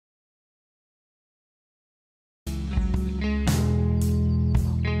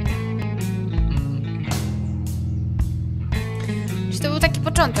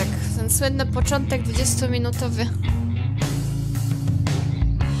początek. Ten słynny początek 20-minutowy,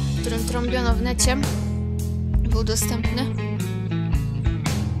 w którym trąbiono w necie, był dostępny.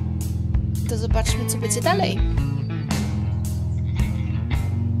 To zobaczmy, co będzie dalej.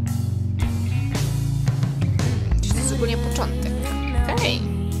 To jest ogólnie początek. Okej.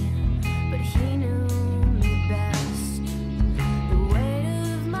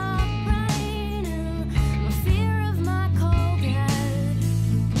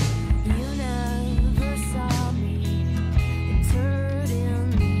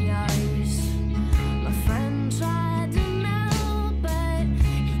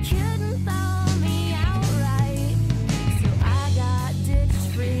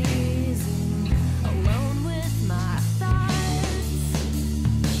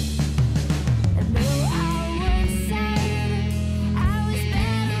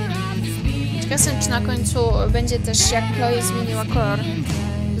 Ciekawe, czy na końcu będzie też, jak Chloe zmieniła kolor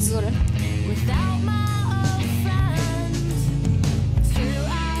wzory.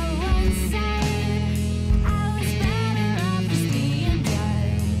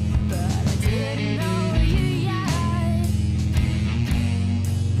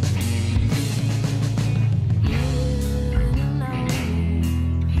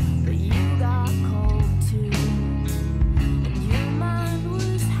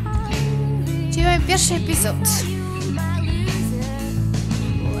 Pierwszy epizod.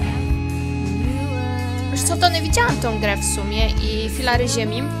 Wiesz co, to nie widziałam tą grę w sumie i filary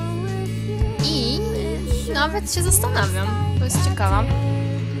ziemi. I nawet się zastanawiam. To jest ciekawa.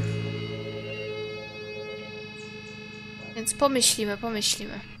 Więc pomyślimy.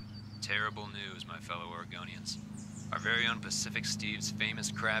 Terrible news, my fellow Oregonians. Our very own Pacific Steve's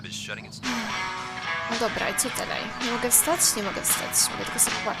famous crab is shutting its doors. No dobra, i co dalej? Nie mogę wstać? Nie mogę wstać. Mogę tylko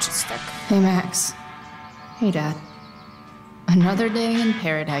sobie płaczyć, tak? Hey, Max. Hey, Dad. Another day in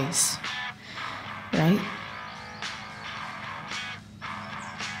paradise. Right?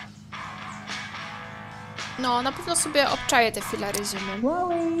 No, na pewno sobie obczaję te filary ziemi.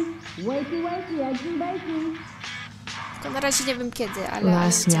 Tylko na razie nie wiem kiedy, ale...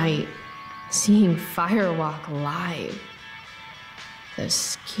 Last night, seeing Firewalk live. Those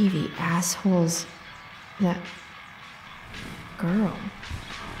skeevy assholes. That girl.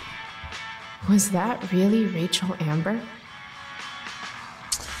 Was that really Rachel Amber?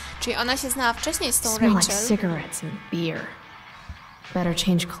 Czyli ona się znała wcześniej z tą Smell like Rachel. cigarettes and beer. Better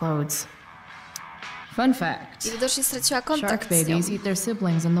change clothes. Fun fact. I widocznie straciła Shark kontakt z nią. babies eat their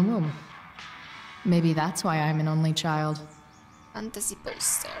siblings in the womb. Maybe that's why I'm an only child. Fantasy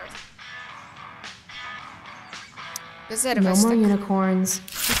poster. No Zerwać, more tak? unicorns,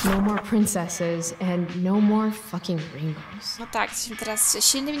 no more princesses, and no more fucking rainbows. No tak, jesteśmy teraz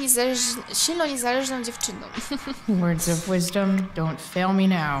silną, niezależną dziewczyną. Words of wisdom, don't fail me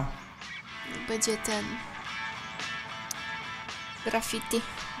now. Będzie ten... graffiti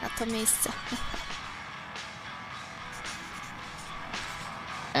na to miejsce.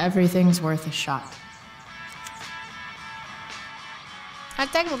 Everything's worth a shot. Ale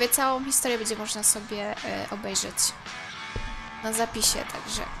tak jak mówię, całą historię będzie można sobie obejrzeć na zapisie,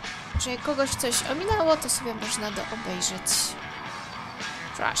 także jeżeli kogoś coś ominęło, to sobie można obejrzeć.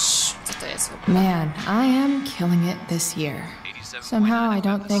 Trash, co to jest w ogóle? Man, I am killing it this year. Somehow I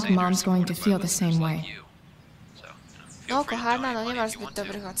don't think Mom's going to feel the same way. No kochana, no nie masz zbyt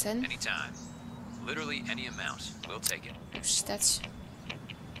dobrych ocen. Przeczytać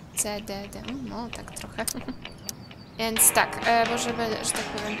C, D, D, no tak trochę. Więc tak, możemy, że tak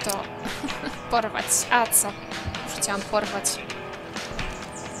powiem, to porwać. A co? Już chciałam porwać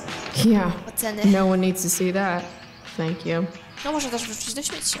Yeah, oceny. no one needs to see that. Thank you. No może też wrzucić do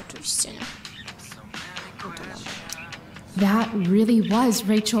śmieci oczywiście, nie? No to mamy. That really was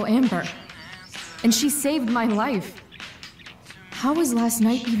Rachel Amber. And she saved my life. How was last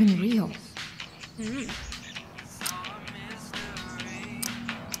night even real?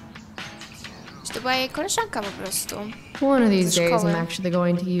 To była jej koleżanka po prostu. One of these days I'm actually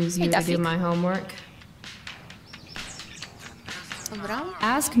going to use you to do my homework. Dobra.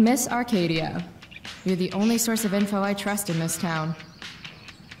 Ask Miss Arcadia. You're the only source of info I trust in this town.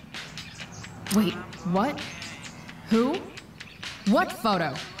 Wait, what? Who? What photo?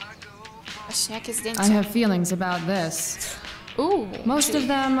 Właśnie, jakie zdjęcie? I have feelings about this. Most of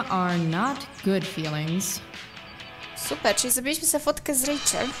them are not good feelings. Super, czyli zrobiliśmy sobie fotkę z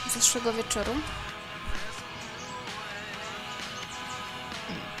Rachel z zeszłego wieczoru.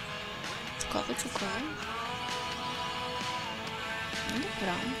 Czukowy. No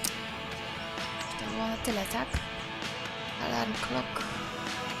dobra. To było na tyle, tak? Alarm clock.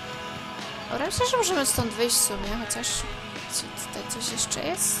 Dobra, myślę, że możemy stąd wyjść w sumie, chociaż Czy tutaj coś jeszcze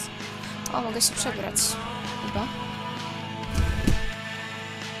jest? O, mogę się przebrać. Chyba.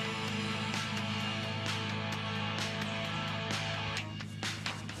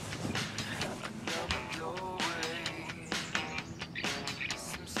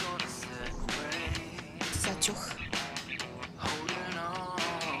 Ciuch.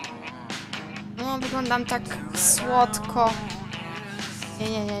 No, wyglądam tak słodko.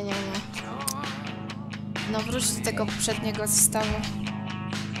 Nie. No, wróć do tego poprzedniego zestawu.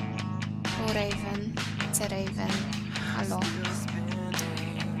 O, Raven. C. Raven. Halo.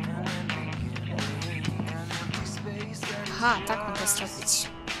 Aha, tak mogę zrobić.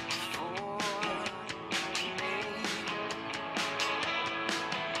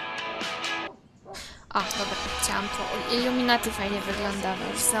 A, dobra, chciałam to. Illuminati fajnie wyglądało.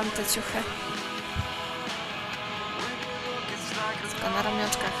 Już znam te ciuchy. Tylko na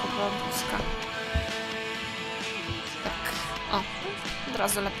ramionczkach chyba bluzka. Tak. O, od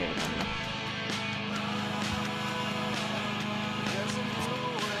razu lepiej wygląda.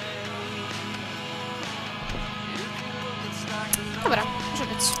 Dobra, może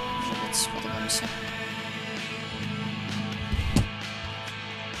być. Podoba mi się.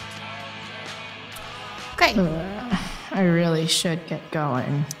 Okay. I really should get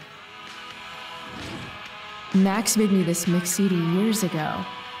going. Max made me this mix CD years ago.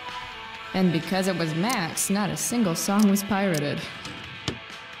 And because it was Max, not a single song was pirated.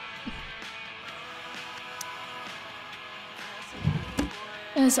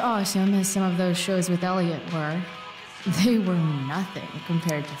 As awesome as some of those shows with Elliot were, they were nothing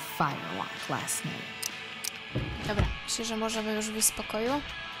compared to Firewalk last night. Dobra, myślę, że możemy już wyjść z pokoju.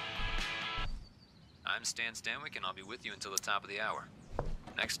 I'm Stan Stanwyck, and I'll be with you until the top of the hour.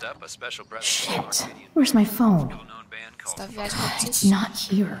 Next up, a special Shit! Where's my phone? Stawiać go It's gdzieś. not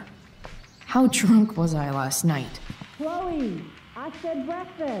here. How drunk was I last night? Chloe, I said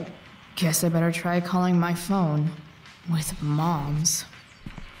breakfast. Guess I better try calling my phone with Mom's.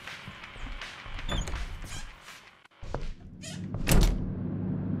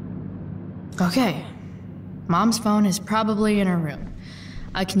 Okay. Mom's phone is probably in her room.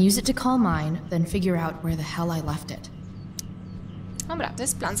 I can use it to call mine, then figure out where the hell I left it. Dobra, to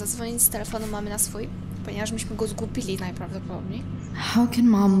jest plan. Zadzwonić z telefonu mamy na swój, ponieważ myśmy go zgubili najprawdopodobniej. How can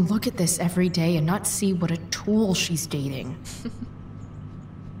Mom look at this every day and not see what a tool she's dating?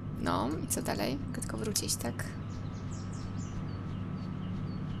 No, i co dalej? Mogę tylko wrócić, tak?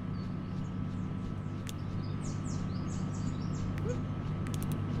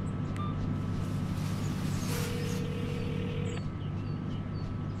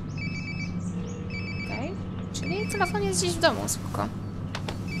 Okej. Czyli telefon jest gdzieś w domu, spoko.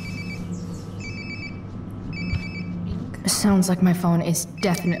 Sounds like my phone is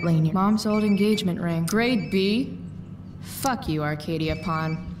definitely new. Mom's old engagement ring. Grade B? Fuck you, Arcadia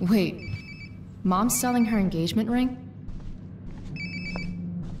Pawn. Wait, Mom's selling her engagement ring?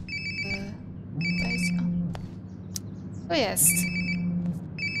 To jest.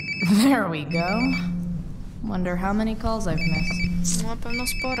 There we go. Wonder how many calls I've missed. No, na pewno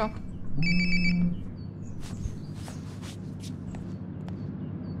sporo.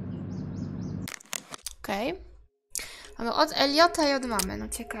 Okej. Mamy od Eliota i od mamy, no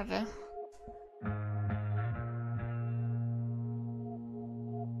ciekawe.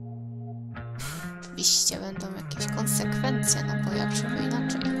 Oczywiście będą jakieś konsekwencje, no bo jak żeby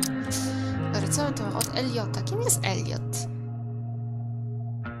inaczej. Dobra, co my tu mamy? Od Eliota. Kim jest Eliot?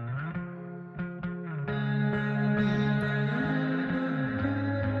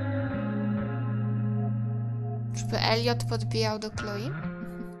 Żeby Eliot podbijał do Chloe?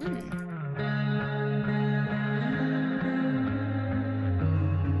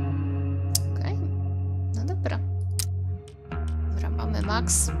 Okej. No dobra. Dobra, mamy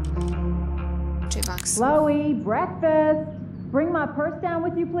Max. Czy Max? Chloe, breakfast. Bring my purse down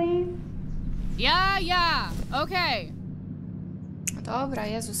with you, please. Yeah, okay. No dobra,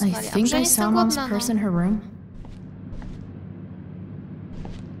 Jezus I Maria. A think może I jestem saw Mom's głodna, purse no. in her room.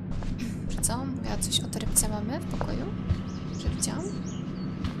 Czy co? Mówiła coś o torebce mamy w pokoju? Że widziałam?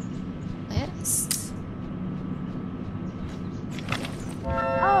 No jest.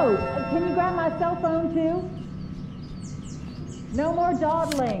 Oh, can you grab my cell phone too? No more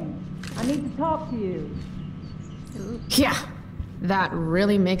dawdling. I need to talk to you. Yeah, that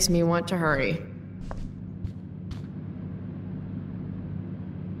really makes me want to hurry.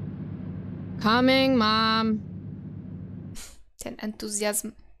 Coming, Mom. Ten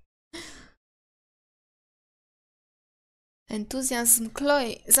entuzjazm. Entuzjazm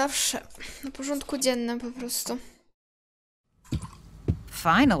Chloe zawsze na porządku dziennym po prostu.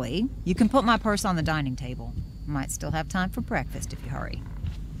 Finally, you can put my purse on the dining table. Might still have time for breakfast if you hurry.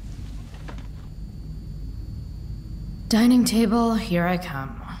 Dining table, here I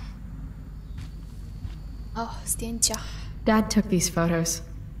come. O, zdjęcia. Dad took these photos.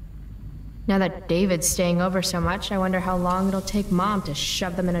 Now that David's staying over so much, I wonder how long it'll take Mom to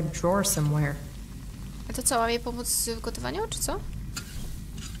shove them in a drawer somewhere. A to co, mam jej pomóc w gotowaniu, czy co?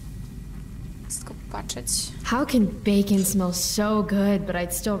 Chcę tylko popatrzeć. How can bacon smell so good, but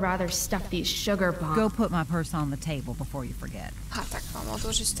I'd still rather stuff these sugar bombs? Go put my purse on the table before you forget. A tak, mam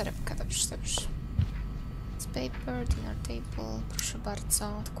odłożyć torebkę, dobrze, dobrze. It's paper, dinner table, proszę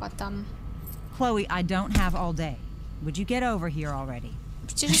bardzo, odkładam. Chloe, I don't have all day. Would you get over here already?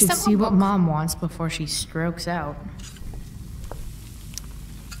 Przecież I should jestem see what obok. Mom wants before she strokes out.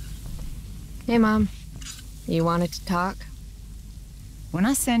 Hey, Mom. You wanted to talk? When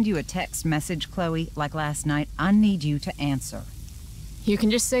I send you a text message, Chloe, like last night, I need you to answer. You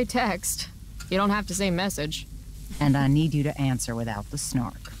can just say text. You don't have to say message. And I need you to answer without the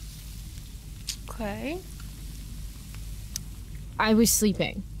snark. Okej. I was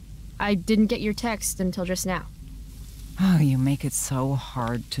sleeping. I didn't get your text until just now. Oh, you make it so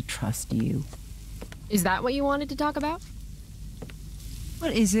hard to trust you. Is that what you wanted to talk about?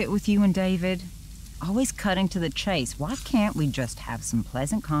 What is it with you and David? Always cutting to the chase. Why can't we just have some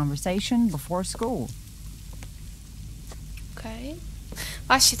pleasant conversation before school? Okej.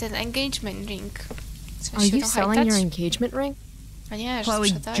 Właśnie ten engagement ring. Coś Are się you to selling hajtać? your engagement ring? A nie, że Chloe,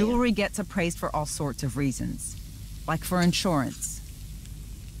 sprzedaję. jewelry gets appraised for all sorts of reasons. Like for insurance.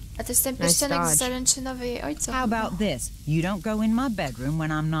 A to jest ten Nice pierścionek dodge. zaręczynowy jej ojca. How about this? You don't go in my bedroom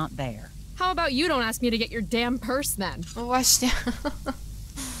when I'm not there. How about you don't ask me to get your damn purse then? No właśnie.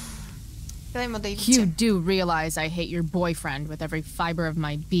 Dajmy o You Davidzie. do realize I hate your boyfriend with every fiber of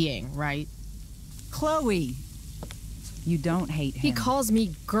my being, right? Chloe! You don't hate him. He calls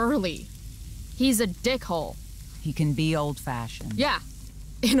me girly. He's a dickhole. He can be old-fashioned. Yeah,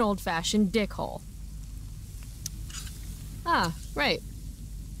 an old-fashioned dickhole. Ah, right.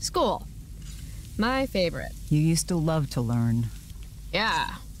 School. My favorite. You used to love to learn.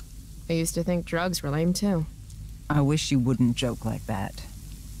 Yeah. I used to think drugs were lame too. I wish you wouldn't joke like that.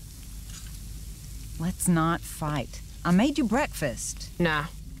 Let's not fight. I made you breakfast. Nah.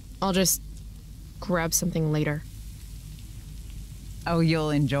 I'll just grab something later. Oh, you'll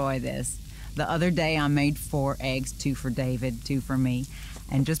enjoy this. The other day I made 4 eggs, 2 for David, 2 for me.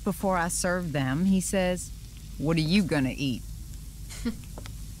 And just before I served them, he says, "What are you gonna eat?"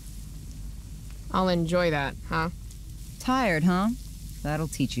 I'll enjoy that, huh? Tired, huh? That'll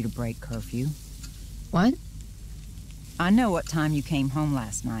teach you to break curfew. What? I know what time you came home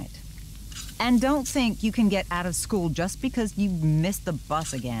last night. And don't think you can get out of school just because you missed the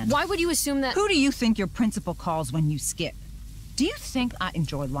bus again. Why would you assume that— Who do you think your principal calls when you skip? Do you think I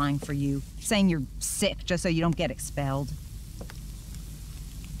enjoy lying for you? Saying you're sick just so you don't get expelled?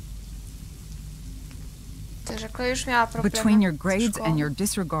 To, że Chloe już miała problemy Between your z grades szkołą. and your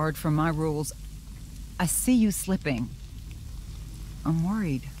disregard for my rules, I see you slipping. I'm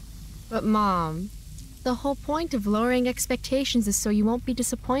worried. But Mom, the whole point of lowering expectations is so you won't be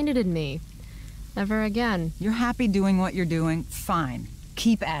disappointed in me. Ever again. You're happy doing what you're doing? Fine.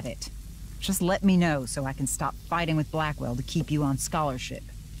 Keep at it. Just let me know so I can stop fighting with Blackwell to keep you on scholarship.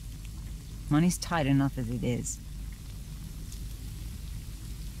 Money's tight enough as it is.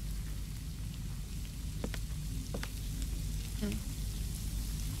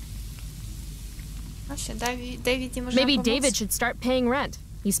 Właśnie, David nie może Maybe nam pomóc? David should start paying rent.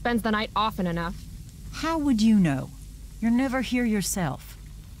 He spends the night often enough. How would you know? You're never here yourself.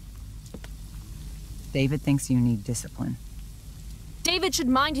 David thinks you need discipline. David should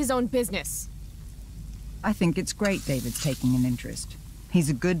mind his own business. I think it's great David's taking an interest. He's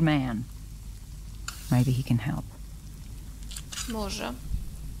a good man. Maybe he can help. Może.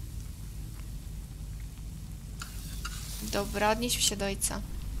 Dobra, odnieśmy się do ojca.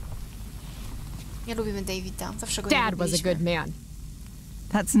 Nie lubimy Davida. Zawsze go nie Dad was a lubiliśmy. good man.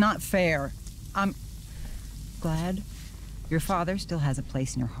 That's not fair. I'm glad your father still has a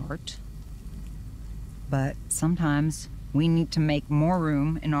place in your heart. But sometimes we need to make more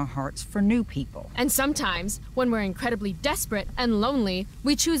room in our hearts for new people. And sometimes, when we're incredibly desperate and lonely,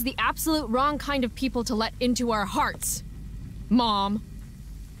 we choose the absolute wrong kind of people to let into our hearts. Mom.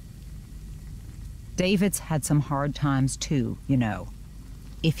 David's had some hard times too, you know.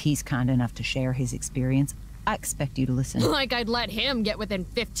 If he's kind enough to share his experience, I expect you to listen. Like I'd let him get within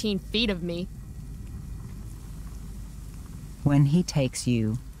 15 feet of me. When he takes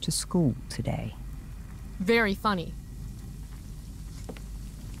you to school today, Very funny.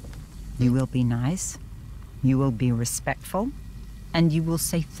 you will be nice, you will be respectful, and you will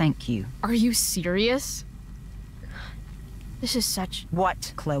say thank you. Are you serious? This is such...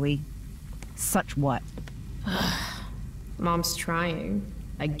 What, Chloe? Such what? Mom's trying,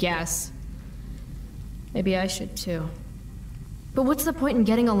 I guess. Maybe I should too. But what's the point in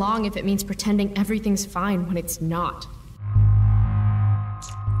getting along if it means pretending everything's fine when it's not?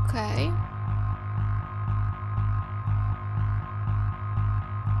 Okej.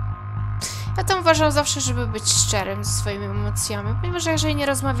 Ja tam uważam zawsze, żeby być szczerym ze swoimi emocjami, ponieważ jeżeli nie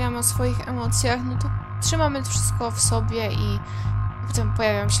rozmawiamy o swoich emocjach, no to trzymamy to wszystko w sobie i potem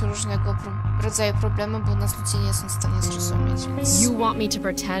pojawiają się różnego rodzaju problemy, bo nas ludzie nie są w stanie zrozumieć, więc... You want me to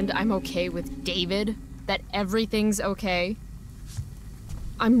pretend I'm okay with David? That everything's okay?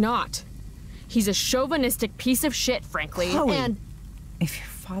 I'm not. He's a chauvinistic piece of shit, frankly, Chloe, and... if your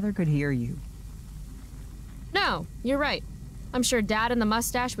father could hear you. No, you're right. I'm sure Dad and the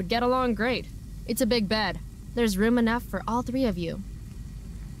mustache would get along great. It's a big bed. There's room enough for all three of you.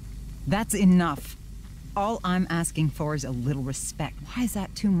 That's enough. All I'm asking for is a little respect. Why is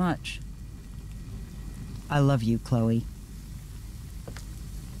that too much? I love you, Chloe.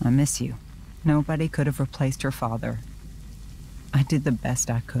 I miss you. Nobody could have replaced your father. I did the best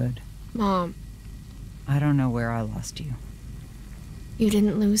I could. Mom, I don't know where I lost you. you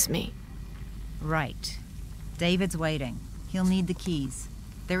didn't lose me. Right. David's waiting. He'll need the keys.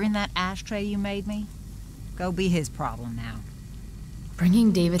 They're in that ashtray you made me. Go be his problem now.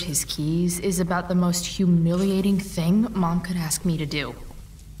 Bringing David his keys is about the most humiliating thing Mom could ask me to do.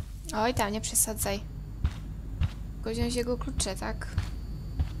 Oj tam, nie przesadzaj. Tylko wziąć jego klucze, tak?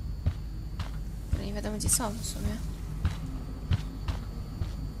 Które nie wiadomo gdzie są w sumie.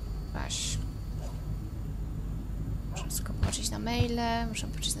 Masz. Muszę tylko popatrzeć na maile, muszę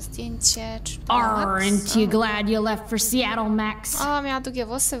popatrzeć na zdjęcie, czy to Aren't you glad you left for Seattle, Max? O, miała długie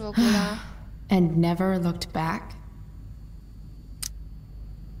włosy w ogóle. And never looked back?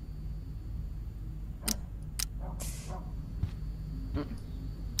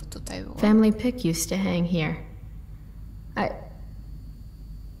 Tutaj było. Family pic used to hang here.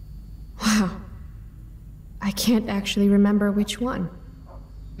 Wow. I can't actually remember which one.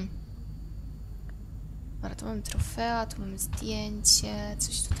 Dobra, tu mamy trofea, tu mamy zdjęcie,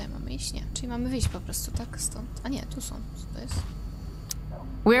 coś tutaj mamy iść, nie. Czyli mamy wyjść po prostu, tak? Stąd. A nie, tu są. Co to jest?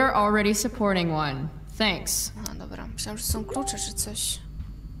 We're already supporting one. Thanks. Aha, dobra. Myślałam, że są klucze czy coś.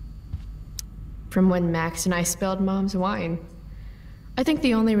 From when Max and I spilled Mom's wine. I think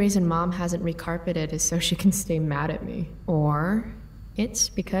the only reason Mom hasn't recarpeted is so she can stay mad at me. Or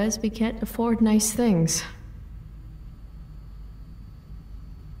it's because we can't afford nice things.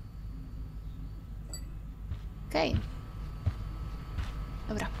 Okej.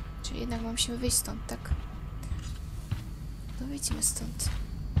 Dobra, czyli jednak musimy wyjść stąd, tak? To wyjdźmy stąd.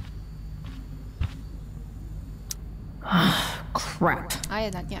 Crap. A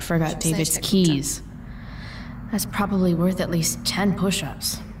jednak nie. Forgot Musimy znaleźć David's te klucze. keys. That's probably worth at least 10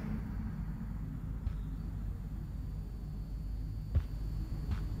 push-ups.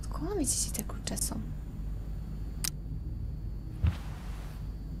 Skąd mam wiedzieć, gdzie te klucze są?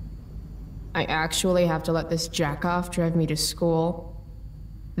 I actually have to let this jackoff drive me to school.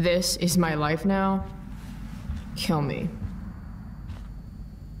 This is my life now. Kill me.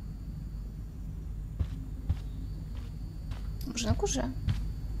 Może na górze?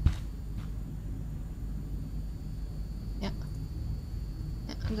 Nie.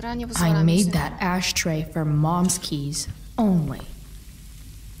 Nie, gra nie pozwala I mi made się... that ashtray for Mom's keys only.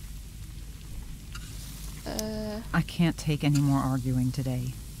 I can't take any more arguing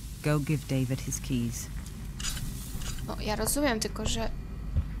today. Go give David his keys. No, ja rozumiem, tylko że...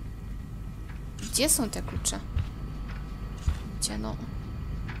 Gdzie są te klucze? Gdzie, no?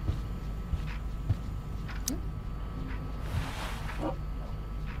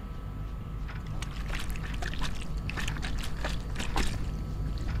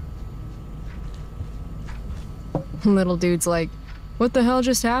 Little dude's like, what the hell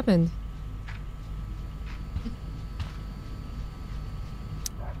just happened?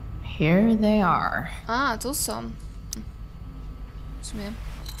 Here they are. A, tu są. W sumie.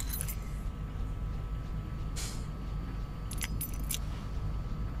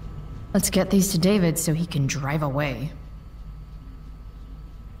 Let's get these to David so he can drive away.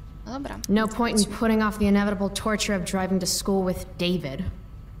 No dobra. No point in putting off the inevitable torture of driving to school with David.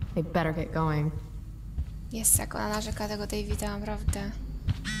 They better get going. Jest, jak ona narzeka tego Davida, naprawdę.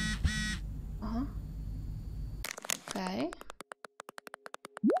 Aha. Okej.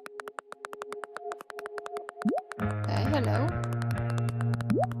 Okej, hello.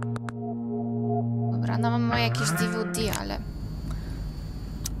 Dobra, no mamy jakieś DVD, ale...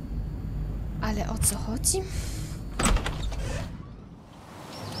 Ale o co chodzi?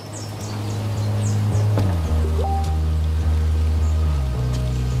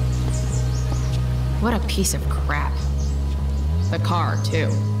 piece of crap. The car, too.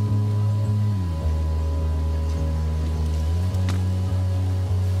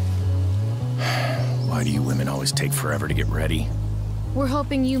 Why do you women always take forever to get ready? We're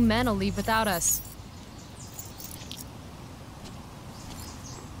hoping you men will leave without us.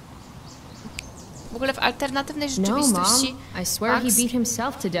 W ogóle w alternatywnej No, rzeczywistości Mom. I swear he Max, beat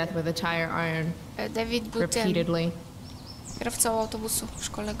himself to death with a tire iron. David był tym Repeatedly. kierowcą autobusu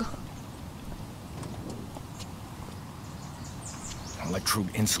szkolnego. Electrode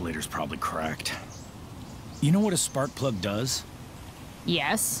insulator's probably cracked. You know what a spark plug does?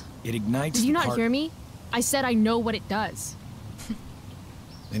 Yes. It ignites Did you the not part- hear me? I said I know what it does.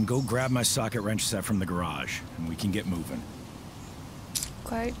 Then go grab my socket wrench set from the garage, and we can get moving.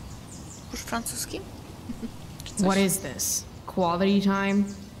 Okej. Już francuski? What is this? Quality time?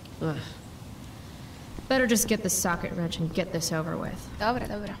 Ugh. Better just get the socket wrench and get this over with. Dobra,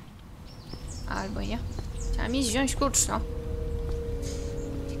 dobra. Albo nie. Chciałam iść wziąć klucz, no.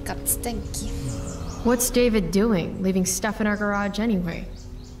 Kapstęki. What's David doing, leaving stuff in our garage anyway?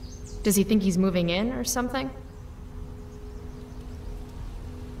 Does he think he's moving in or something?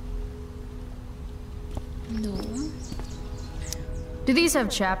 No. Do these have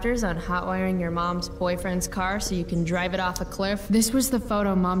chapters on hot wiring your mom's boyfriend's car so you can drive it off a cliff? This was the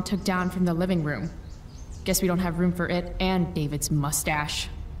photo Mom took down from the living room. Guess we don't have room for it and David's mustache.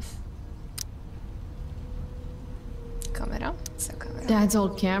 Kamera? Co kamera? Dad's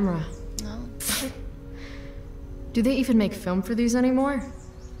old camera. No. Do they even make film for these anymore?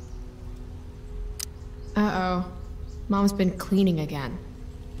 Uh-oh. Mom's been cleaning again.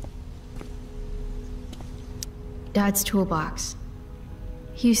 Dad's toolbox.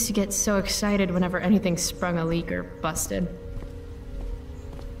 He used to get so excited whenever anything sprung a leak or busted.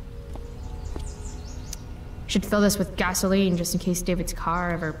 Should fill this with gasoline just in case David's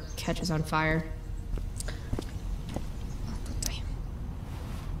car ever catches on fire. Tutaj.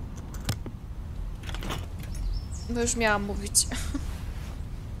 Bo już miałam mówić.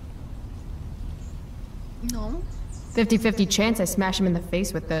 No. 50-50 chance I smash him in the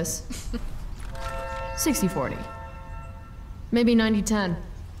face with this. 60-40. Maybe 90-10.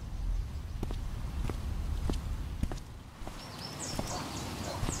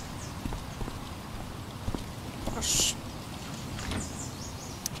 Proszę.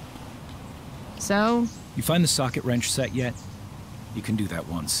 So, You find the socket wrench set yet? You can do that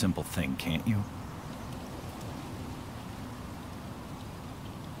one simple thing, can't you?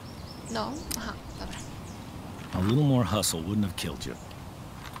 No. Aha, dobra. A little more hustle wouldn't have killed you.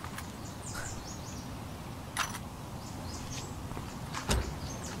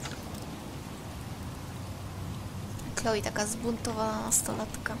 Chloe taka zbuntowana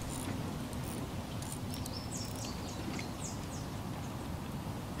nastolatka.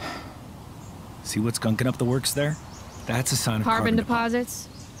 See what's gunking up the works there? That's a sign of carbon deposit.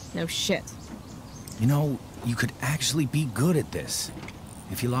 deposits? No shit. You know, you could actually be good at this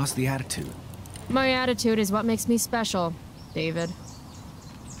if you lost the attitude. My attitude is what makes me special, David.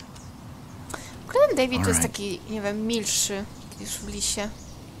 W ogóle ten David to jest Alright. taki, nie wiem, milszy niż w lisie.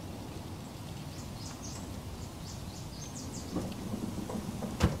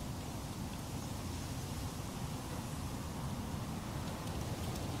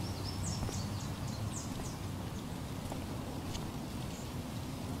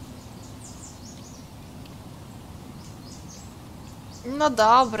 No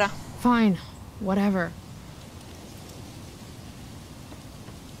dobra. Fine, whatever.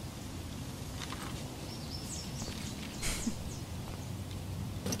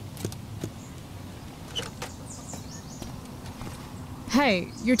 Hey,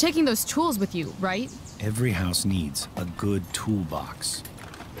 you're taking those tools with you, right? Every house needs a good toolbox.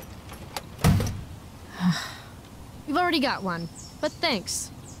 We've already got one, but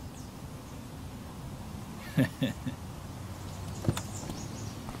thanks.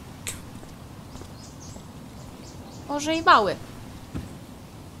 Może i mały.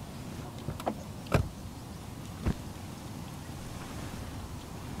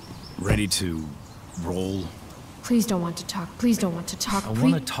 Ready to roll? Please don't want to talk. Please don't want to talk. I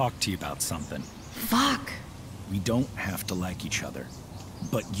want to talk to you about something. Fuck. We don't have to like each other,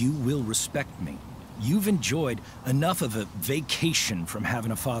 but you will respect me. You've enjoyed enough of a vacation from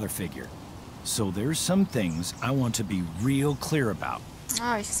having a father figure. So there's some things I want to be real clear about.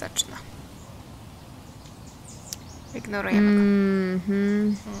 Oj, się zaczyna. Ignorujemy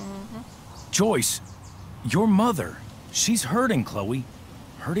go. Joyce, your mother, she's hurting, Chloe.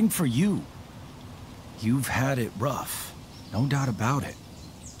 Hurting for you. You've had it rough, no doubt about it.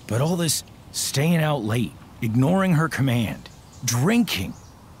 But all this staying out late, ignoring her command, drinking,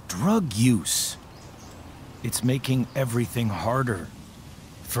 drug use. It's making everything harder.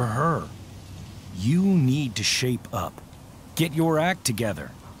 For her. You need to shape up. Get your act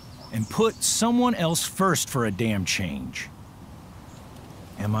together. And put someone else first for a damn change.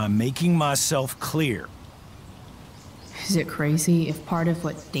 Am I making myself clear? Is it crazy if part of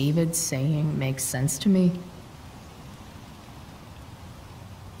what David's saying makes sense to me?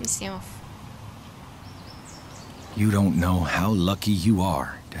 Nic nie mów. You don't know how lucky you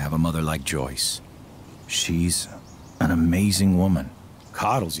are to have a mother like Joyce. She's an amazing woman.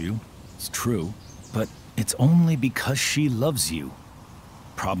 Coddles you, it's true, but it's only because she loves you.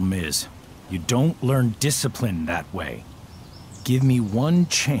 Problem is, you don't learn discipline that way. Give me one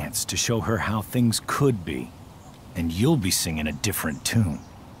chance to show her how things could be, and you'll be singing a different tune.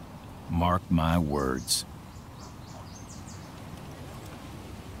 Mark my words.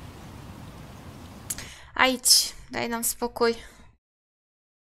 A idź, daj nam spokój.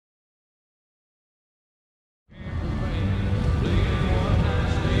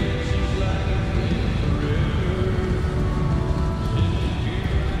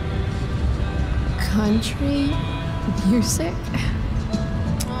 Country music?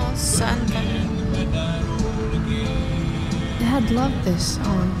 O, Santa. Dad loved this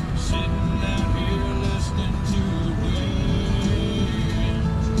song.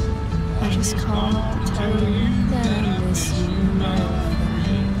 I just called to tell you that I miss you, my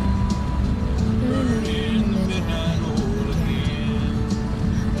friend.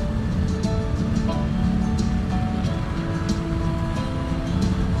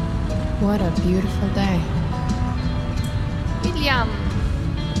 What a beautiful day. William.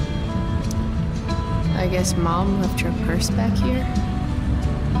 I guess Mom left her purse back here.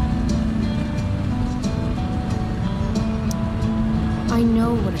 I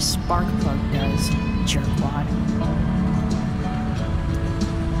know what a spark plug does, jerkwad.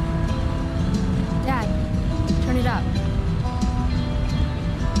 Dad, turn it up.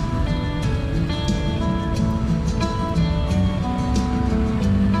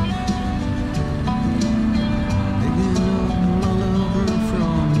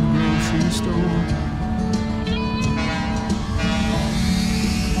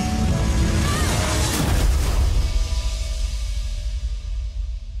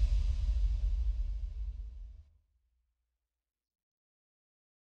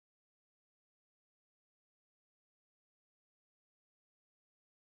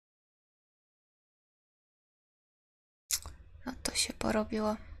 No to się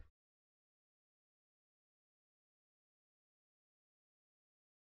porobiło.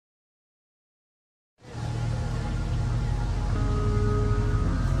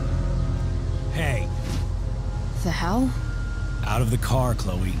 Hey. The hell? Out of the car,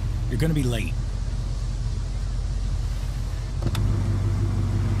 Chloe. You're gonna be late.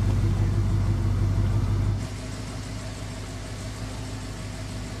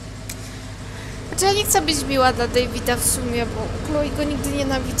 Znaczy, ja nie chcę być miła dla Davida w sumie, bo Chloe go nigdy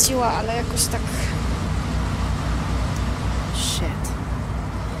nienawidziła, ale jakoś tak... Shit.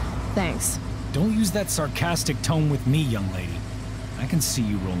 Thanks. Don't use that sarcastic tone with me, young lady. I can see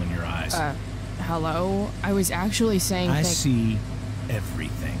you rolling your eyes. Hello? I was actually saying I see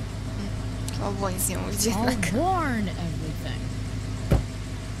everything. Oboje z nią idzie. I'll warn everything.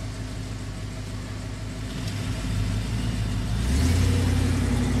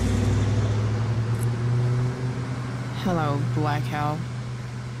 Hello, Black Hell.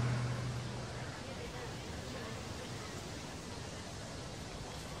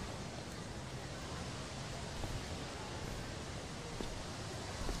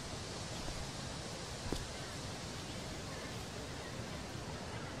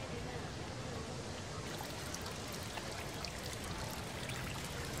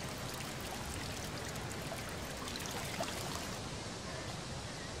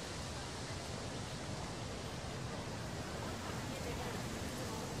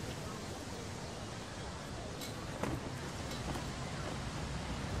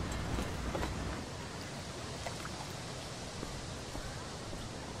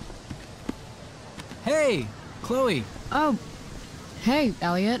 Hey, Chloe. Oh, hey,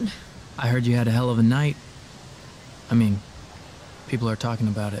 Elliot. I heard you had a hell of a night. I mean, people are talking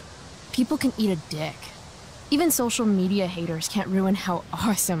about it. People can eat a dick. Even social media haters can't ruin how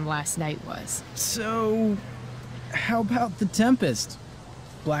awesome last night was. So, how about The Tempest?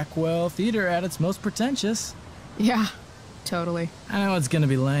 Blackwell Theater at its most pretentious. Yeah, totally. I know it's gonna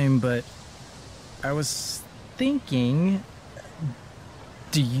be lame, but I was thinking,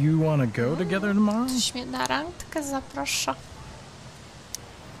 do you want to go together tomorrow? Ktoś mnie na randkę zaprasza.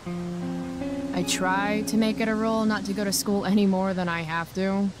 I try to make it a rule not to go to school any more than I have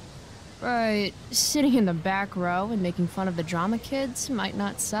to. Right. Sitting in the back row and making fun of the drama kids might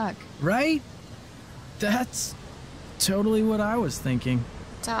not suck. Right? That's totally what I was thinking.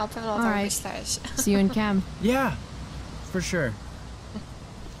 Ta, pewno tak Alright. myślałeś. See you in chem. Yeah, for sure.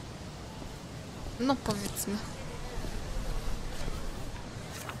 No powiedzmy.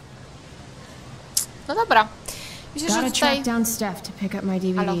 No dobra. Myślę, że Gotta tutaj... track down Steph to pick up my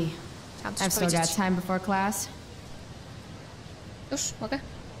DVD. Halo. Chciałam coś I've still got powiedzieć. time before class. Już? Mogę?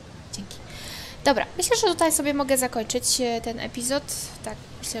 Dzięki. Dobra, myślę, że tutaj sobie mogę zakończyć ten epizod. Tak,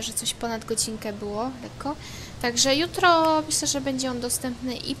 myślę, że coś ponad godzinkę było, lekko. Także jutro myślę, że będzie on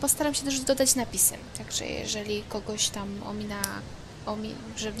dostępny i postaram się też dodać napisy. Także jeżeli kogoś tam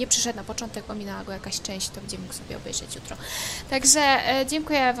że nie przyszedł na początek, ominęła go jakaś część, to będzie mógł sobie obejrzeć jutro. Także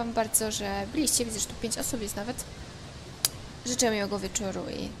dziękuję Wam bardzo, że byliście. Widzę, że tu 5 osób jest nawet. Życzę miłego wieczoru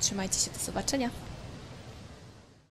i trzymajcie się, do zobaczenia.